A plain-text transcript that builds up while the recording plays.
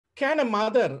Can a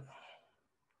mother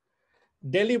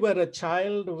deliver a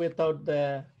child without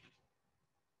the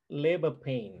labor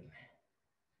pain?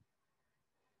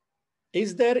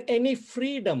 Is there any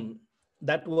freedom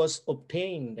that was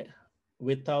obtained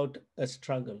without a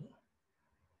struggle?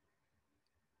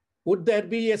 Would there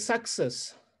be a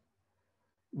success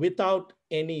without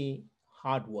any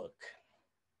hard work?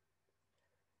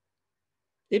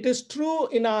 It is true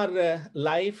in our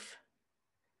life,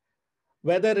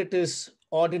 whether it is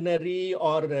ordinary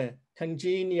or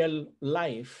congenial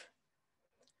life,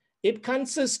 it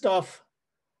consists of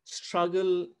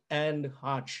struggle and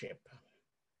hardship.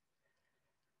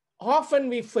 Often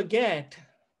we forget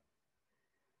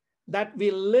that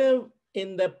we live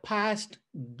in the past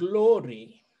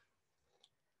glory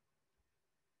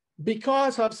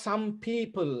because of some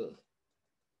people,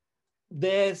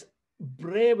 their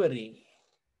bravery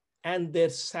and their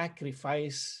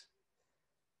sacrifice,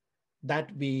 that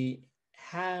we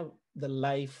have the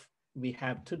life we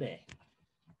have today.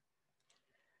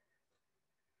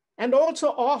 And also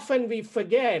often we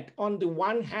forget, on the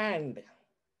one hand,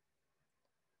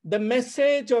 the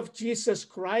message of Jesus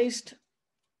Christ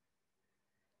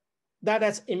that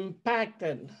has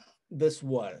impacted this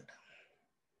world.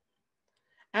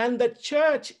 And the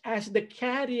church as the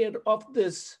carrier of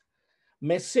this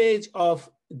message of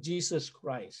Jesus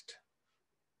Christ.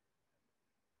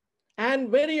 And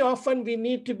very often we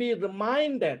need to be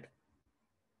reminded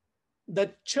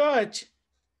the church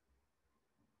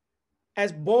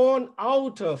has born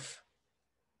out of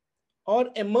or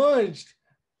emerged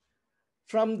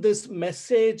from this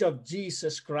message of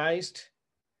Jesus Christ.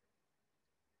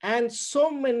 And so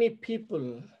many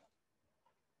people,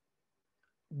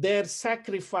 their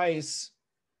sacrifice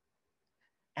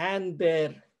and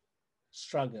their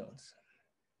struggles.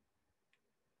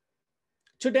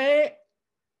 Today,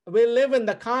 we live in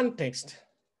the context.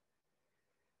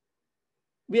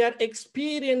 We are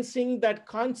experiencing that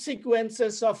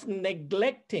consequences of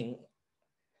neglecting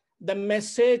the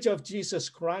message of Jesus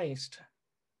Christ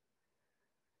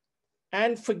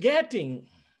and forgetting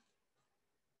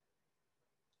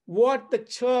what the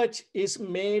church is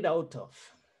made out of.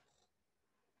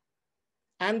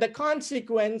 And the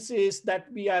consequence is that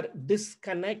we are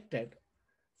disconnected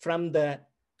from the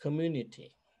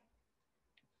community.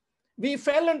 We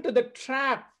fell into the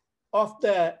trap of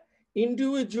the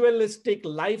individualistic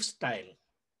lifestyle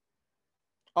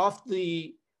of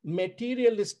the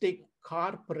materialistic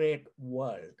corporate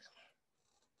world.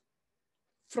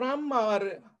 From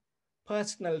our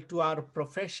personal to our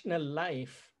professional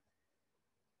life,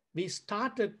 we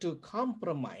started to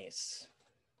compromise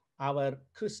our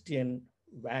Christian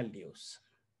values.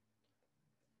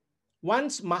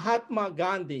 Once Mahatma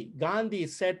Gandhi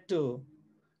said to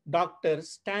Dr.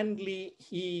 Stanley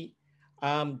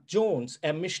Jones,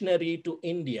 a missionary to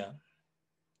India,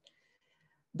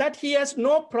 that he has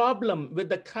no problem with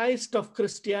the Christ of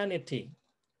Christianity.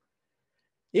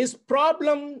 His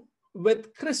problem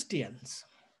with Christians.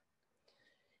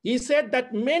 He said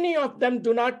that many of them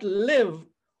do not live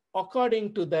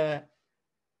according to the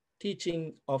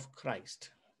teaching of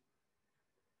Christ.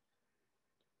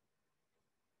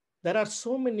 There are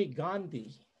so many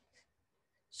Gandhis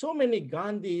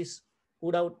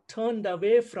would have turned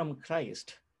away from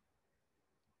Christ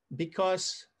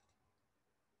because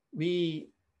we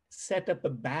set up a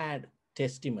bad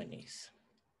testimonies.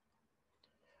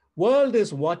 World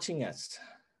is watching us.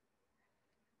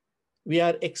 We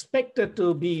are expected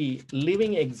to be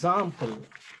living example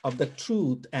of the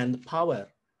truth and power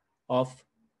of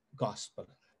gospel.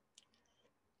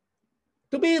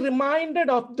 To be reminded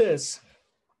of this,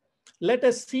 let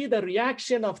us see the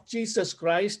reaction of Jesus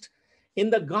Christ in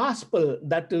the gospel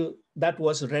that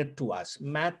was read to us.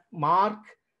 Mark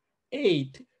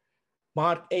 8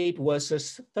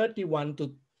 verses 31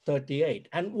 to 38.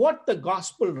 And what the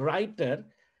gospel writer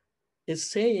is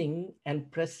saying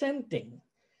and presenting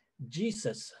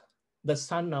Jesus, the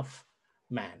Son of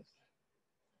Man.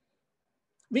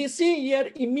 We see here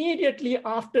immediately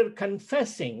after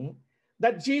confessing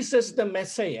that Jesus the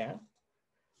Messiah,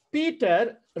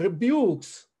 Peter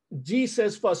rebukes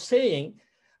Jesus for saying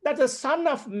that the Son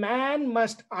of Man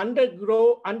must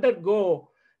undergo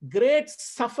great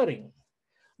suffering,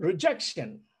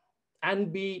 rejection,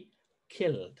 and be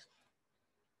killed.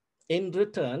 In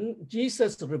return,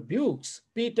 Jesus rebukes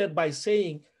Peter by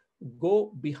saying,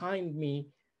 "Go behind me,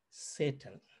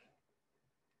 Satan."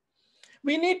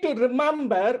 We need to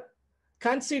remember,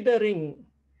 considering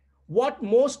what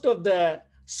most of the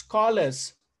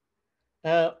scholars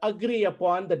agree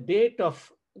upon the date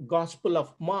of Gospel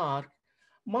of Mark.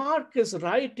 Mark is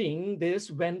writing this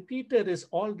when Peter is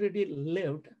already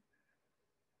lived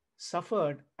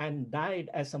suffered and died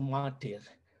as a martyr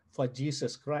for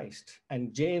Jesus Christ.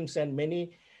 And James and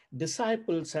many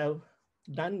disciples have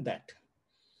done that.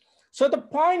 So the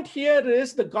point here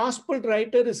is the gospel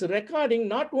writer is recording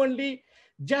not only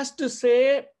just to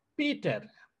say, Peter,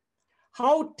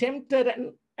 how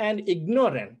tempted and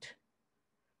ignorant,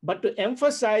 but to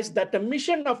emphasize that the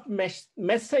mission of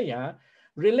Messiah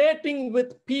relating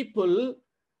with people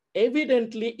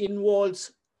evidently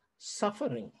involves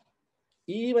suffering,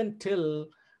 even till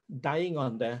dying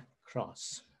on the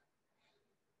cross.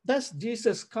 Thus,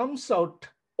 Jesus comes out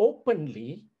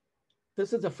openly.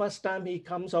 This is the first time he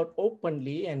comes out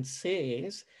openly and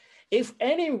says, if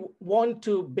any want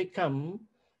to become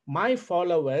my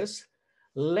followers,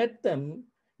 let them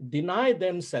deny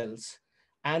themselves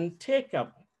and take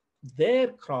up their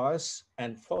cross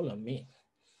and follow me.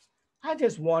 I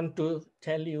just want to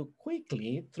tell you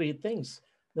quickly 3 things.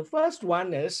 The first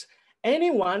one is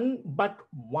anyone but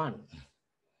one.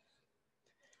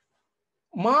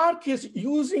 Mark is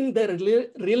using the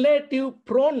relative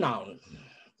pronouns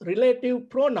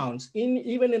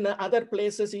even in the other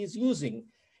places he's using.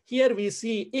 Here we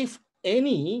see if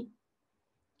any,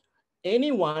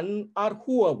 anyone, or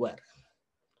whoever.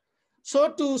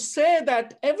 So to say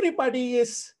that everybody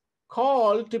is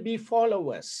called to be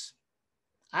followers.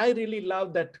 I really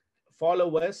love that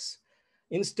followers.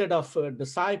 Instead of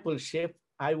discipleship,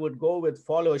 I would go with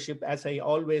followership as I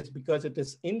always, because it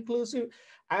is inclusive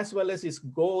as well as it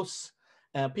goes,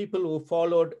 people who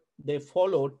followed, they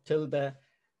followed till the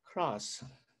cross.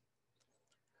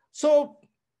 So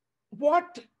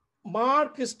what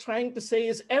Mark is trying to say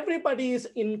is everybody is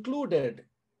included,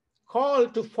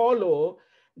 called to follow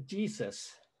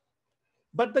Jesus.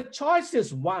 But the choice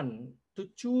is one, to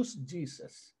choose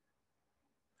Jesus.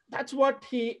 That's what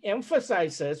he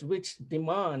emphasizes, which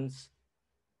demands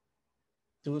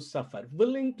to suffer,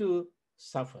 willing to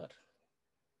suffer.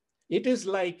 It is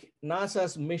like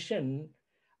NASA's mission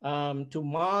to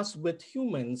Mars with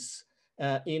humans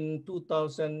in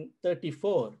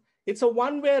 2034. It's a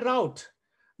one-way route,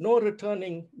 no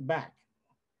returning back.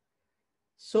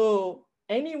 So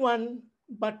anyone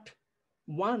but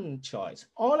one choice.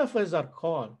 All of us are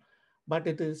called, but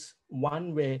it is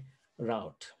one-way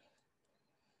route.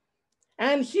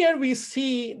 And here we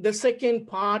see the second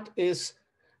part is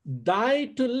die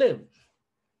to live.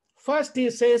 First he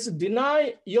says,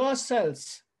 deny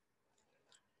yourselves.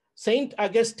 Saint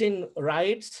Augustine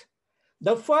writes,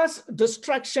 the first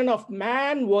destruction of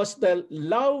man was the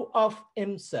love of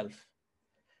himself.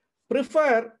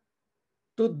 Prefer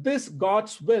to this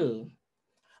God's will.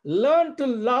 Learn to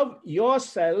love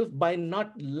yourself by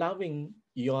not loving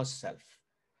yourself.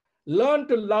 Learn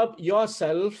to love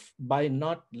yourself by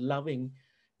not loving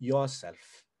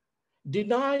yourself.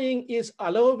 Denying is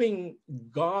allowing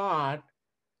God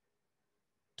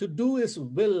to do his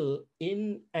will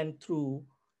in and through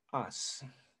us.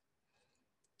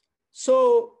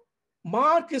 So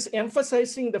Mark is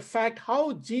emphasizing the fact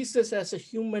how Jesus as a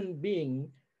human being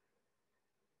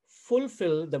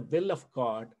fulfilled the will of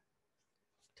God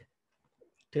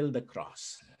till the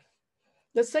cross.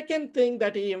 The second thing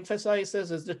that he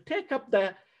emphasizes is to take up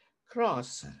the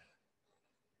cross.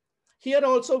 Here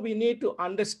also we need to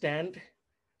understand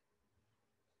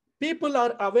people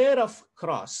are aware of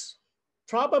cross.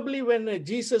 Probably when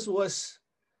Jesus was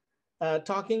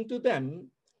talking to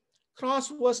them, cross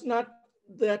was not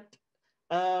that,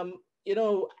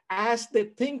 as they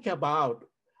think about,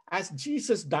 as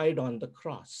Jesus died on the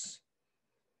cross.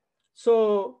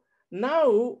 So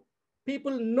now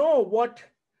people know what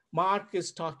Mark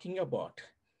is talking about.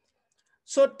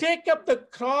 So take up the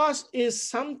cross is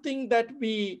something that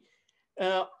we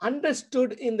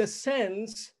understood in the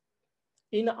sense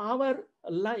in our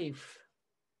life.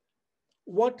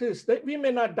 What is that? We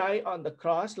may not die on the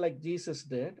cross like Jesus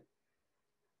did,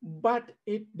 but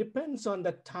it depends on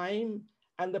the time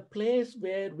and the place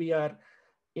where we are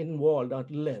involved or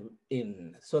live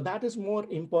in. So that is more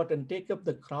important. Take up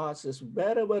the cross is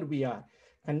wherever we are,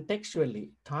 contextually,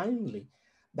 timely,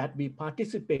 that we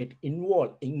participate,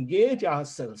 involve, engage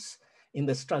ourselves in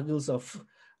the struggles of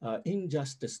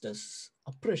injustices,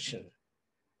 oppression,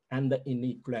 and the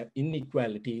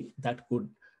inequality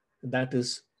that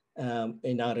is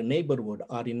in our neighborhood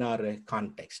or in our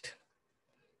context.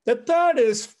 The third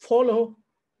is follow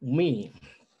me.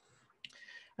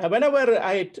 Whenever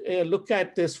I look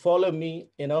at this follow me,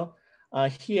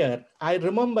 here, I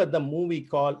remember the movie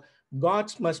called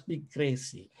Gods Must Be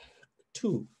Crazy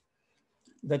 2.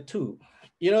 The 2.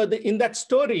 In that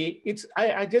story,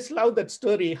 I just love that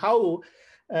story, how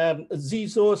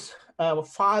Zizo's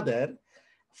father,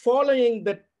 following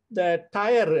the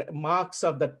tire marks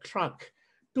of the truck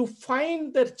to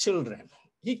find their children.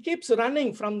 He keeps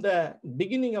running from the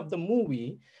beginning of the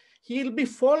movie. He'll be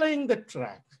following the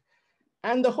track.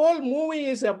 And the whole movie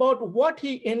is about what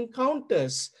he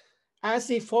encounters as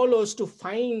he follows to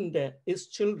find his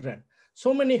children.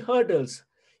 So many hurdles.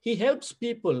 He helps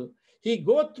people. He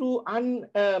go through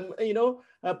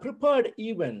prepared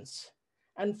events.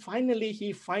 And finally,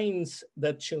 he finds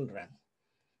the children.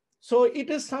 So it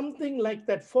is something like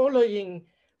that.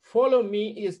 Follow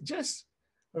me is just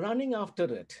running after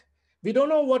it. We don't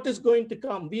know what is going to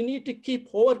come. We need to keep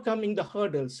overcoming the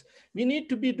hurdles. We need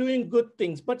to be doing good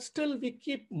things, but still we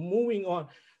keep moving on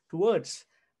towards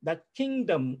the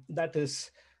kingdom that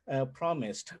is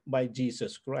promised by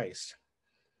Jesus Christ.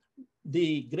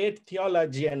 The great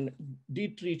theologian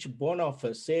Dietrich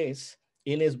Bonhoeffer says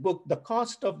in his book, The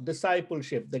Cost of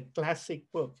Discipleship, the classic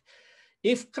book,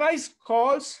 if Christ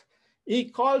calls, he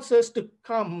calls us to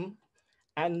come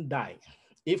and die.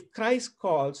 If Christ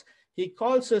calls, he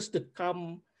calls us to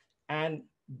come and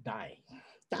die.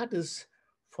 That is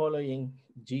following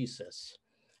Jesus.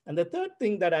 And the third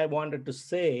thing that I wanted to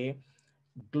say,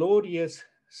 glorious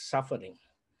suffering.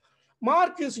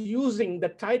 Mark is using the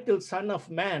title Son of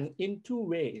Man in two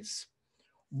ways.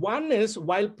 One is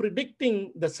while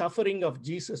predicting the suffering of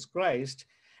Jesus Christ,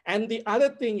 and the other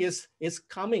thing is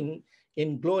coming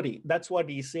in glory. That's what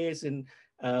he says in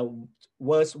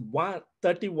verse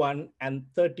 31 and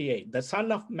 38. The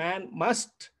Son of Man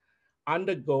must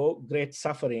undergo great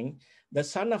suffering. The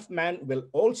Son of Man will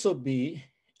also be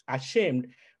ashamed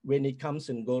when he comes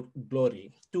in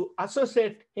glory. To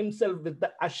associate himself with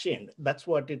the ashamed, that's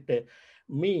what it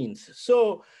means.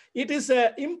 So it is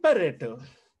an imperative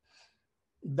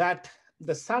that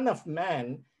the Son of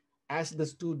Man has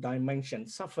these two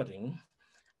dimensions, suffering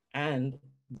and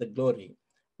the glory.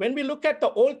 When we look at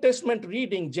the Old Testament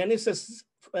reading, Genesis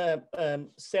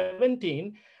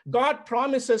 17, God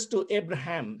promises to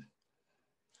Abraham.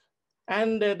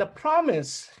 And the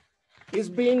promise is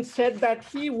being said that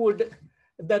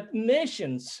that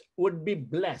nations would be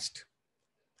blessed.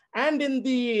 And in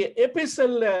the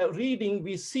epistle reading,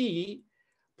 we see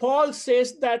Paul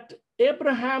says that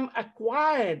Abraham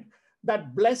acquired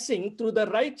that blessing through the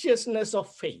righteousness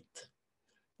of faith.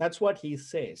 That's what he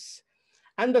says.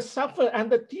 And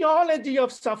the theology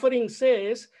of suffering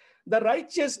says the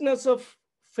righteousness of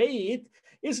faith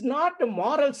is not a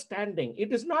moral standing.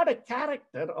 It is not a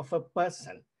character of a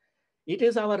person. It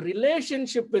is our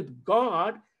relationship with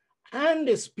God and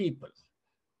his people.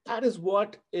 That is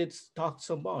what it talks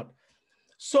about.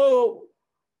 So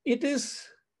it is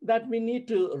that we need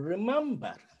to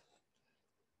remember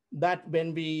that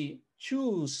when we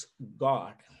choose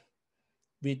God,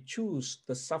 we choose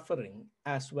the suffering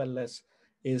as well as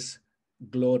his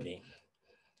glory.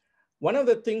 One of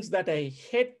the things that I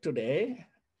hate today,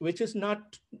 which is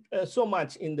not so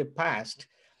much in the past,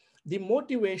 the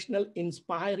motivational,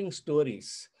 inspiring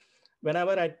stories.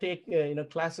 Whenever I take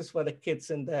classes for the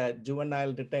kids in the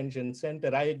juvenile detention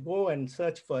center, I go and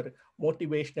search for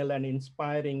motivational and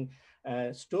inspiring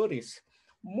stories.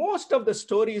 Most of the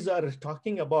stories are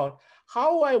talking about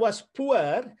how I was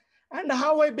poor and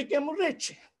how I became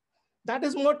rich. That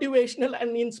is motivational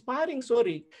and inspiring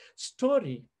story.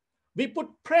 We put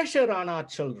pressure on our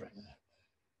children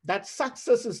that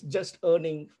success is just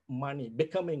earning money,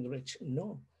 becoming rich.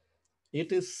 No,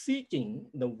 it is seeking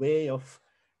the way of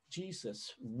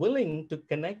Jesus, willing to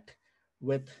connect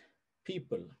with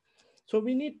people. So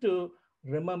we need to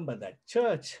remember that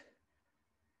church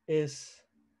is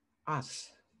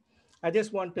us. I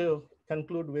just want to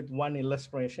conclude with one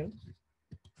illustration.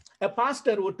 A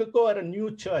pastor who took over a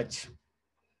new church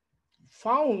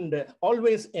found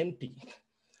always empty.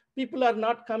 People are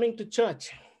not coming to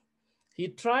church. He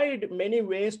tried many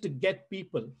ways to get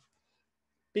people.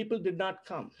 People did not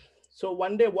come. So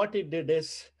one day what he did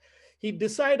is he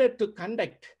decided to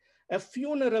conduct a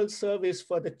funeral service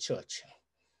for the church,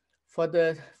 for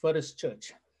his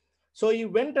church. So he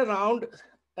went around,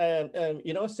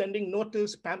 sending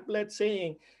notice, pamphlets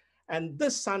saying, and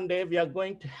this Sunday we are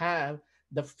going to have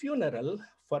the funeral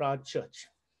for our church.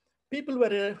 People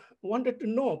wanted to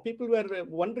know. People were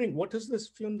wondering, what is this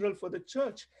funeral for the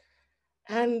church?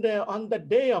 And on the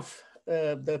day of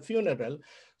the funeral,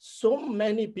 so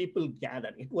many people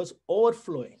gathered. It was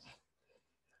overflowing.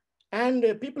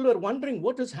 And people were wondering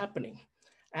what is happening.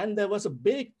 And there was a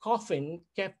big coffin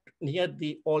kept near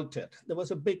the altar. There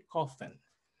was a big coffin.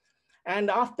 And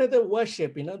after the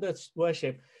worship,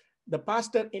 the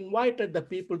pastor invited the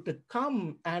people to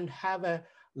come and have a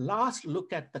last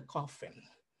look at the coffin,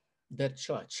 the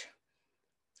church.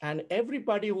 And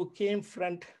everybody who came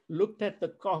front looked at the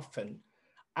coffin,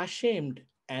 ashamed,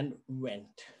 and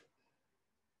went.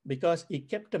 because he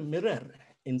kept a mirror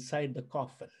inside the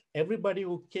coffin. Everybody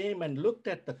who came and looked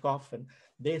at the coffin,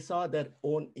 they saw their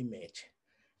own image.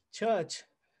 Church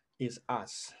is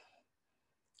us,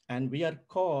 and we are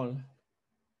called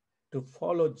to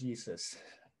follow Jesus,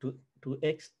 to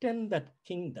extend that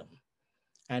kingdom,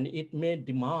 and it may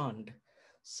demand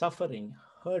suffering,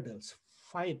 hurdles,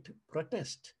 fight,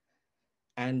 protest,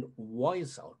 and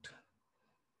voice out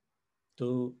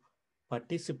to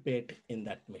participate in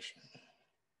that mission.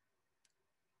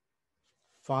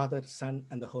 Father, Son,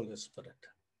 and the Holy Spirit.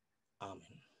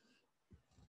 Amen.